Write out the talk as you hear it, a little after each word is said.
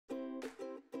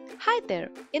Hi there!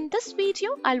 In this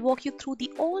video, I'll walk you through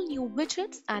the all-new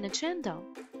Widgets and Agenda.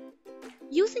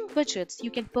 Using widgets, you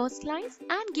can personalize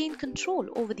and gain control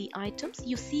over the items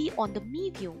you see on the Me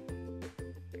view.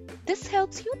 This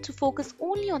helps you to focus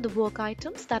only on the work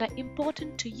items that are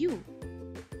important to you.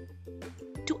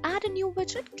 To add a new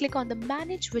widget, click on the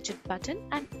Manage Widget button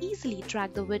and easily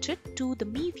drag the widget to the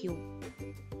Me view.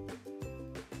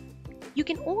 You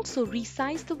can also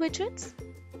resize the widgets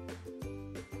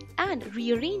and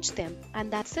rearrange them,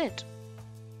 and that's it.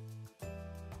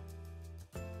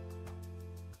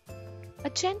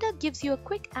 Agenda gives you a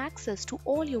quick access to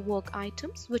all your work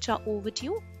items which are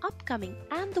overdue, upcoming,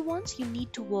 and the ones you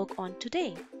need to work on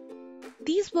today.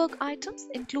 These work items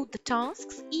include the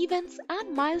tasks, events,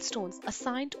 and milestones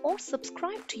assigned or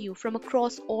subscribed to you from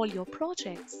across all your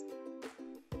projects.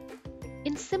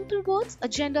 In simple words,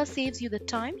 Agenda saves you the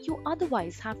time you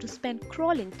otherwise have to spend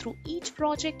crawling through each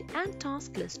project and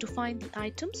task list to find the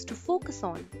items to focus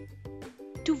on.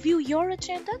 To view your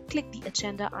agenda, click the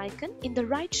Agenda icon in the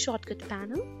right shortcut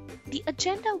panel. The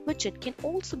Agenda widget can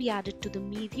also be added to the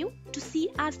Me view to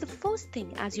see as the first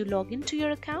thing as you log into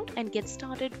your account and get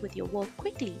started with your work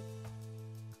quickly.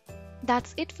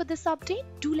 That's it for this update.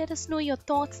 Do let us know your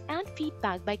thoughts and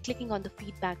feedback by clicking on the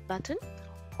feedback button.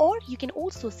 Or you can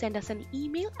also send us an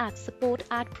email at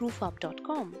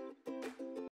support@proofhub.com.